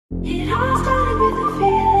It all started with a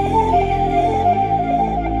feeling.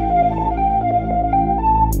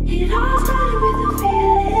 It all started with a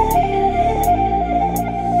feeling.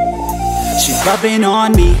 She rubbing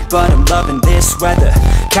on me, but I'm loving this weather.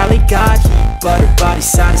 Cali got heat, but her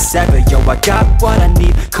body's hot as ever. Yo, I got what I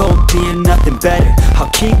need, cold beer, nothing better. I'll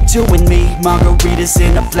keep doing me, margaritas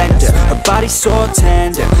in a blender. Her body's so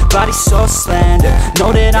tender, body so slender.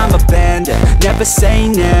 Know that I'm a bender, never say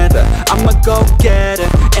never. I'm a go-getter,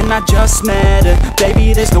 and I just met her.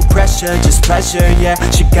 Baby, there's no pressure, just pleasure, yeah.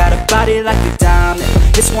 She got a body like a diamond,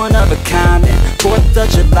 it's one of a kind, and 4th of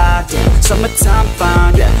July, yeah. Summertime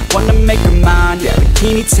fine, yeah. Wanna make her mine, yeah.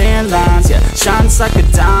 Bikini tan lines, yeah. Shines like a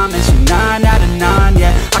diamond, she 9 out of 9,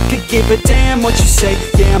 yeah. I could give a damn what you say,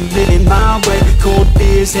 yeah. I'm living my way, cold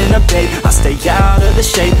beers in a bay. I stay out of the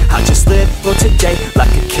shade, I just live for today.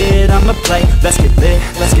 Like a kid, I'ma play. Let's get lit,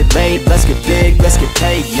 let's get laid, let's get big, let's get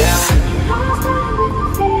paid, yeah. It all started with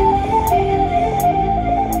a feeling.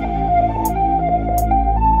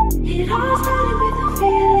 It all started with a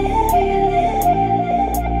feeling.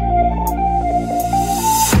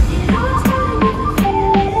 It all started with a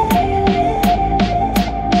feeling.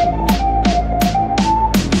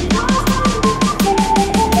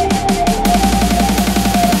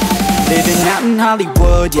 Living out in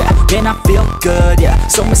Hollywood, yeah, man, I feel good, yeah.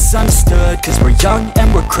 So misunderstood, cause we're young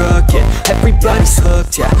and we're crooked. Everybody's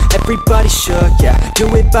hooked, yeah, everybody shook, yeah.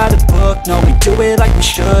 Do it by the book, no, we do it like we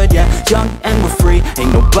should, yeah. Young and we're free,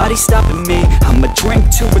 ain't nobody stopping me. I'ma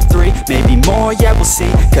drink 2 or 3, maybe more, yeah, we'll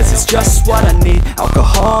see. Cause it's just what I need,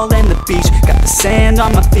 alcohol and the beach. Got the sand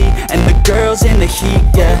on my feet, and the girls in the heat,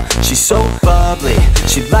 yeah. She's so bubbly,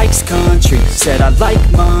 she likes country. Said I like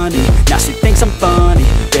money, now she thinks I'm funny.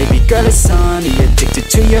 Baby girl, it's sunny, addicted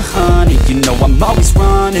to your honey. You know I'm always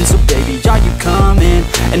running, so baby, are you coming?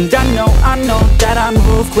 And I know that I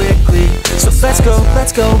move quickly. So let's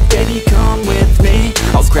go, baby, come with me.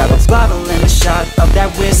 I'll grab a bottle and a shot of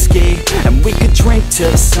that whiskey, and we could drink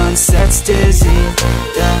till the sun sets dizzy,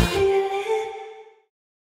 yeah.